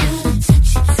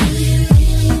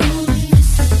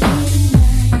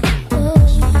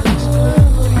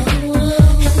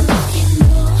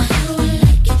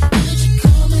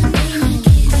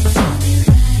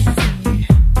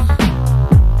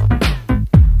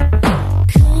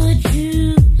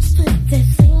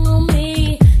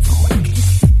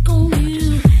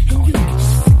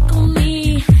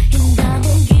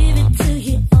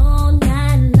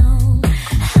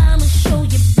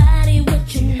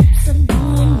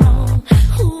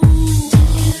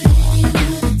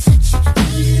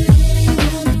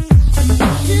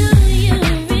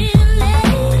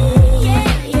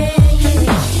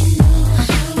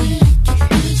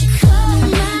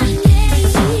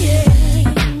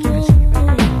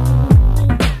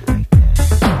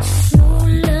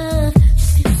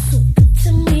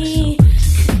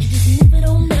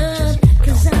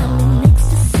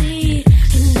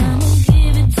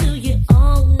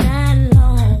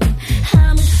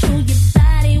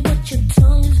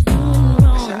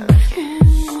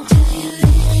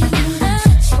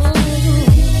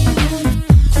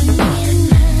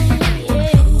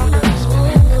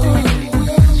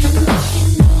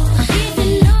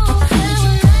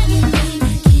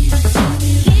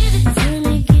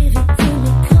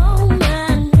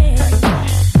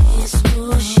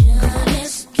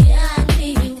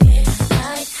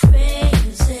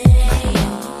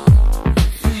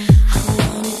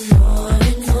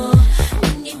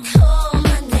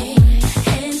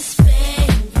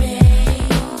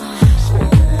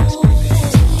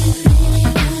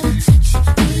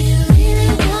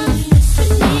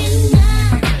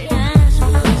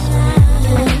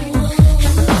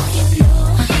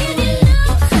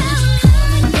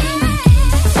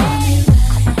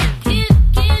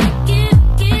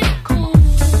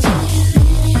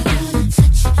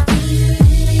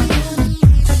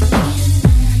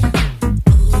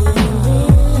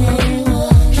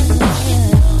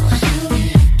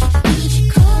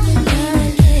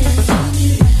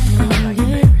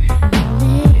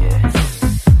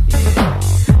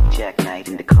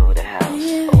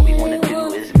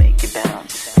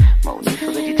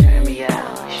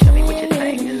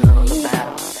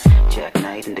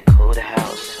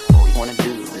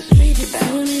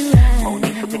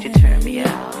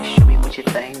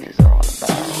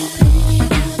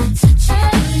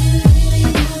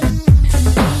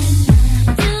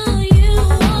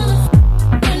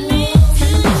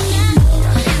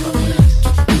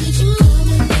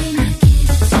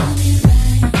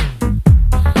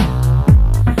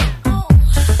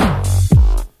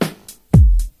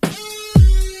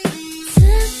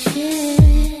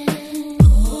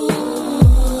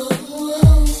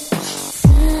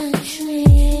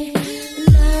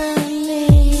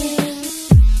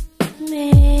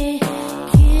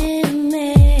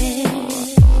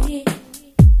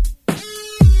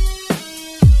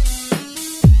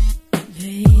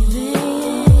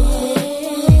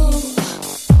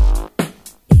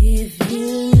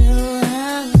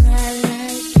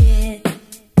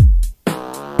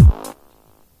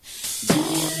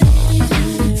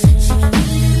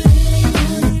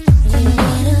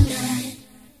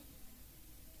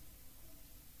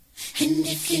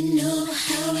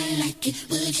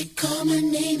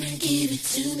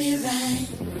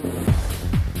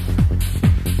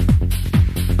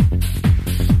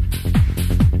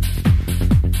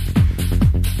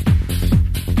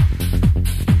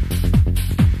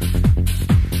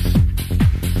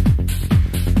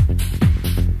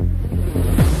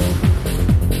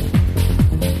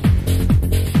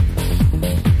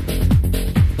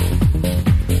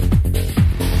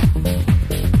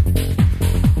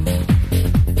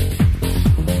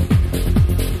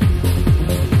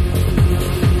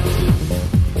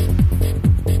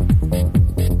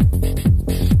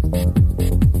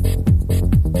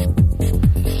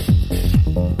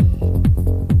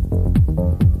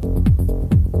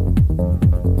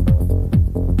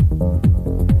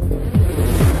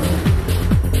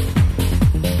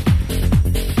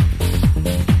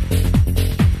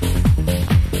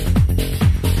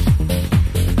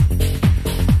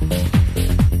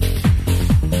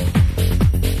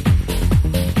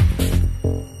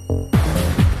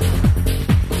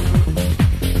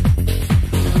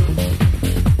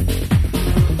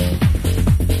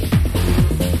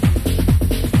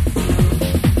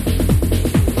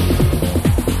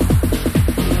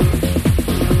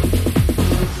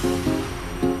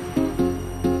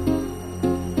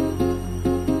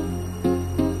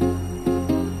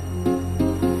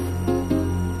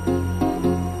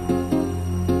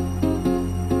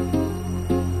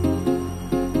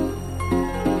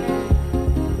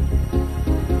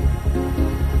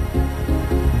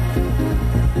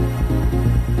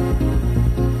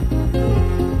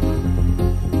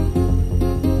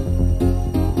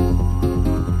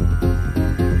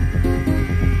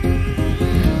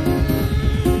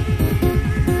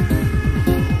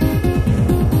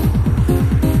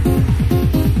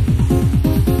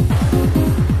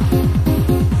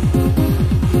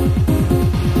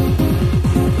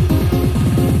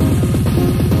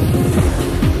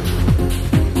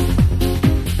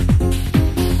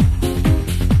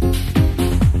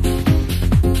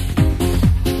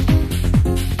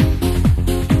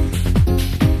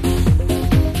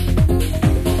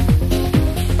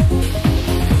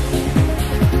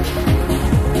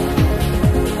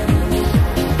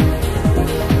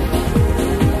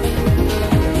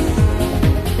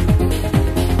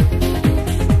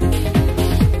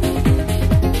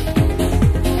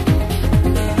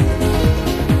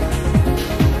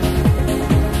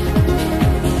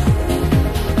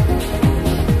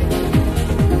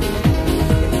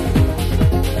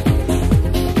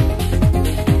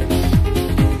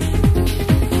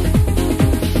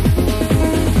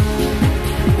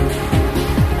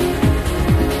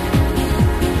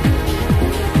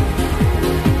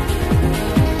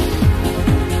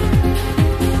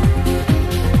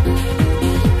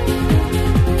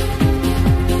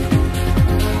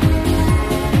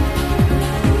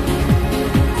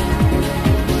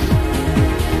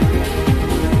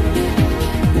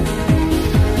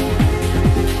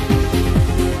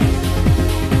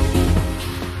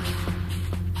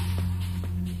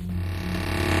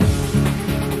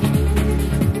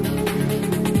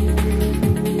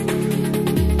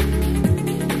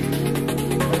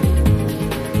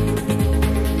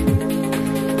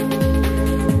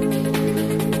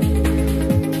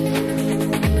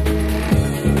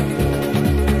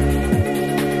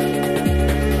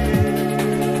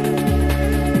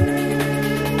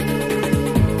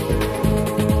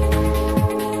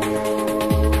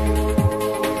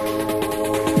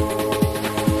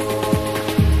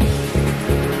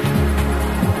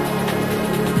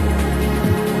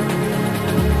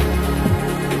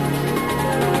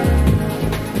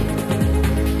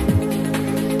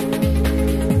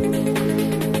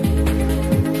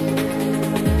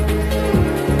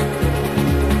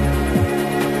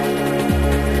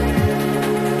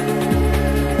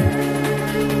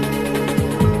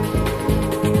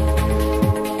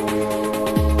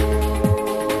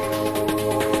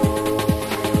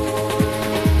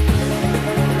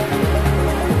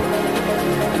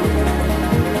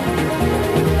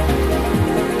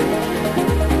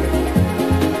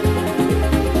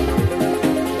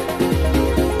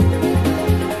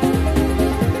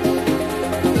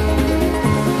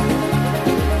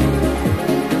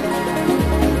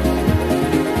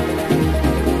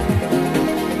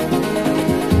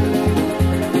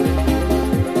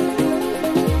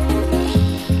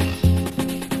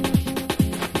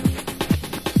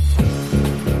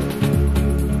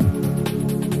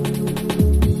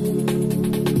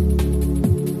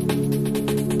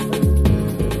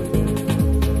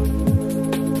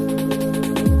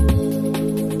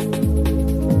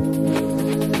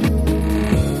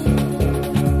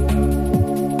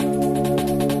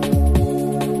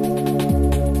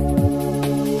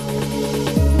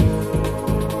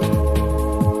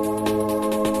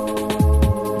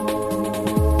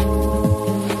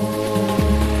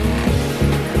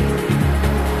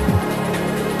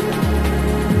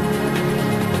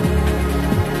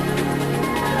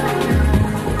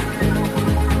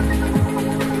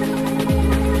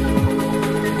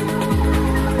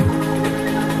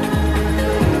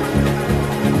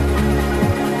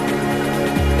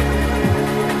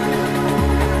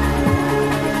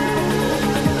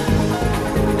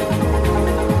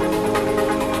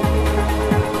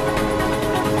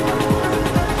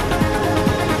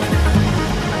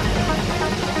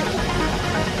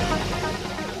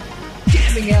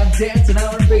giving out dance and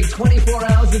R&B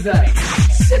 24 hours a day,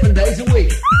 7 days a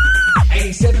week.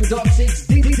 87.6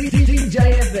 DJ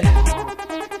FM.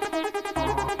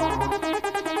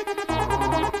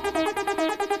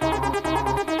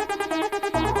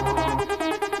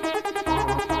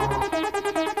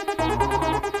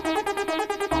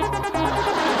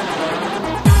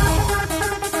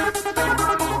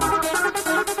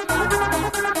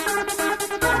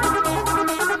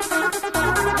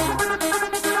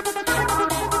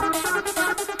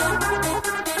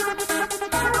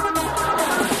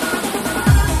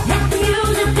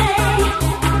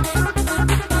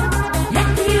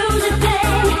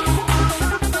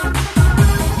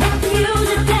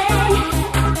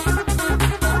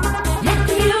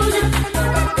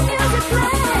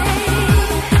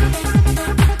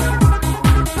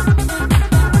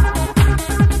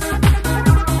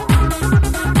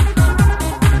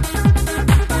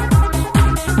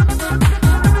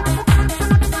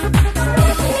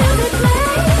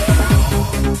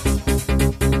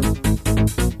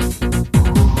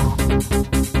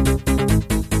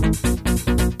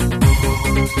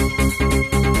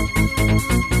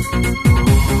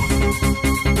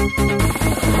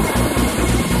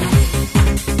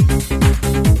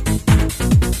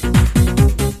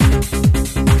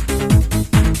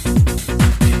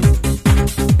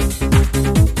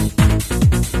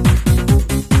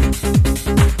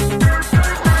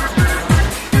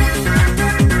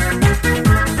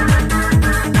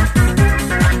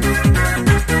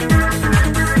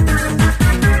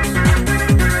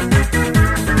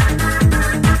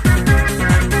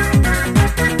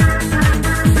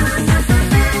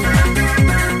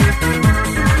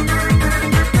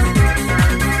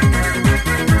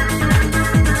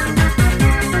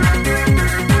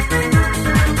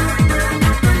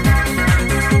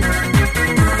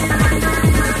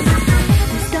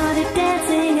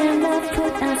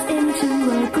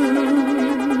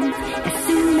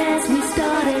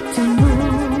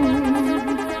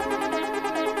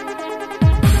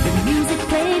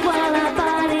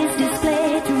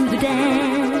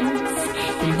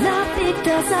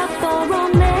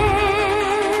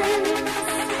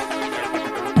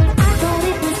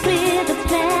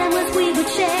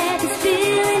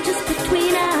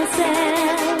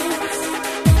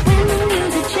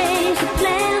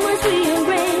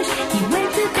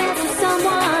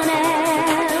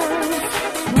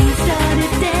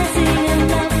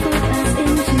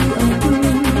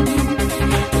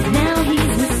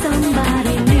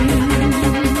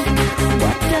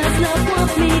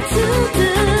 Me to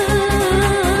do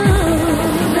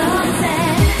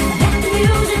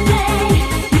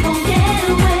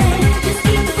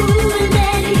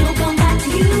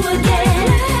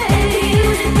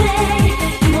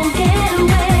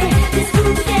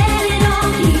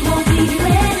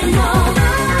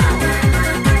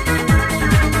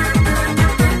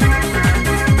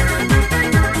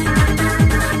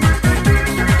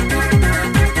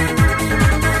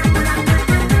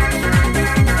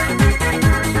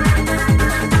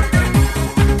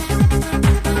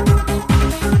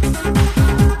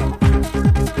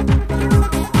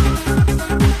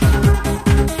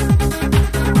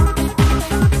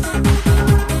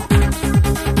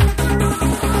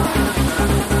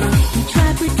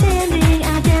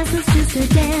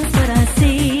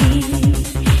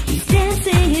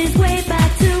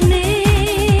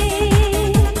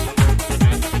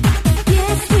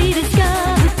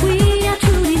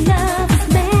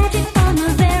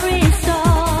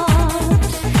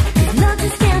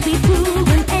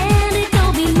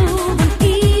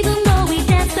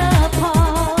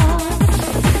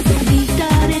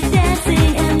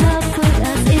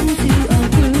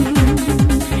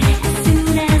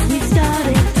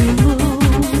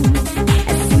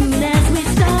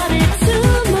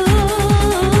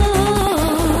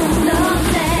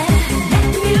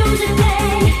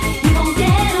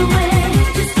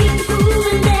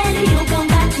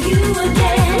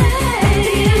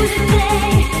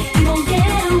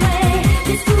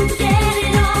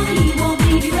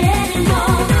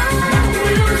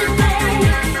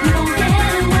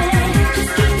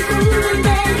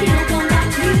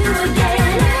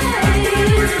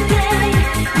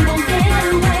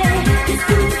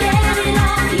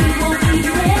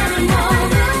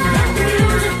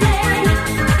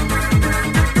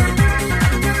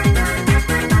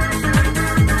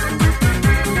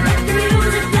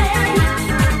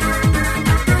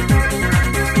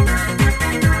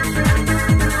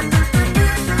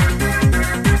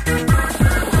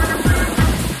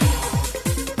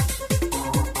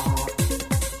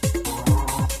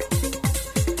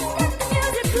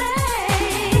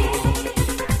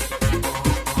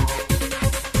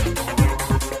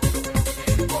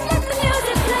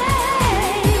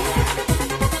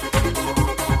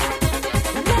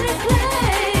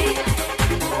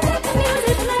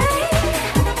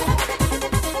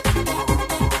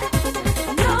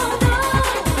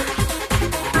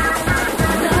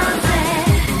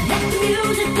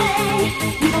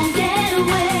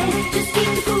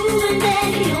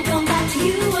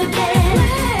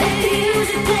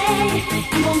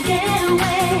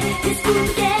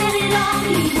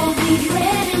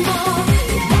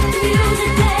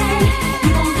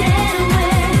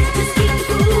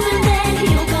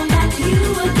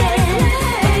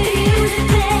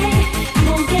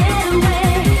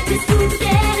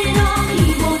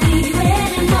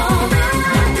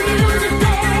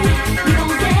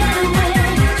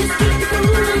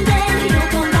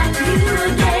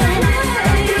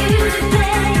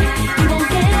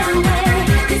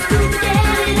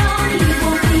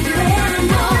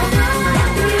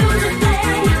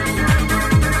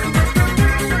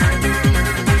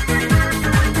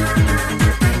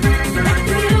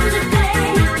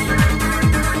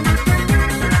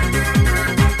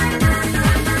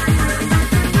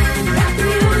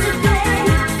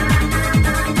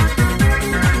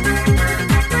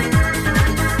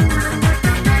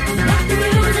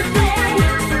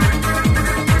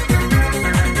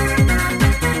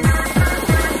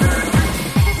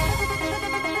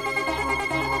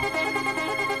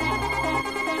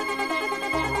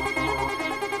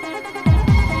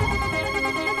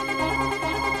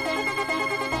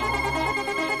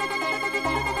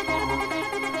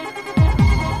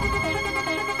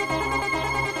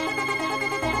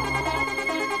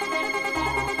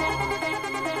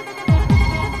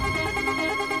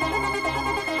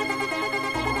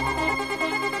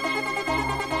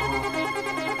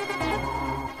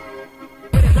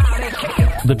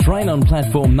train on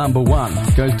platform number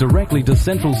 1 goes directly to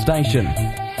Central Station.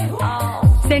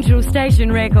 Central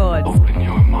Station Records. Open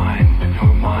your mind,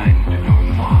 your mind, your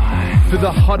mind. For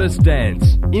the hottest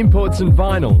dance, imports and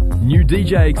vinyl, new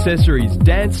DJ accessories,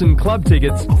 dance and club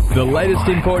tickets, the latest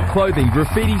import clothing,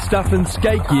 graffiti stuff and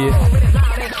skate gear,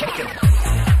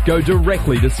 go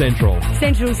directly to Central.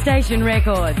 Central Station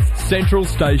Records. Central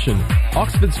Station,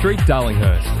 Oxford Street,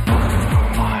 Darlinghurst.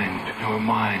 Your mind, your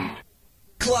mind.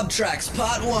 Club Tracks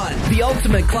Part 1. The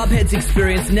ultimate Clubheads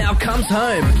experience now comes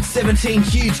home. 17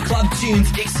 huge club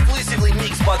tunes exclusively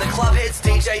mixed by the Clubheads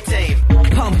DJ team.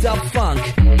 Pumped Up Funk.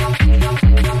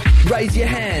 Raise Your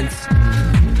Hands.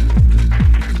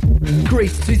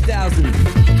 Grease 2000.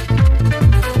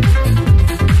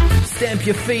 Stamp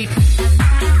Your Feet.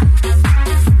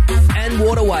 And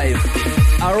Waterwave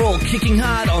are all kicking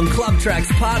hard on Club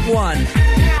Tracks Part 1.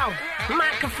 Now,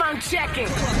 microphone checking.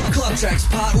 Club Tracks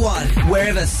Part 1,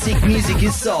 wherever sick music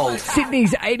is sold.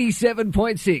 Sydney's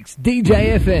 87.6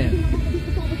 DJ FM.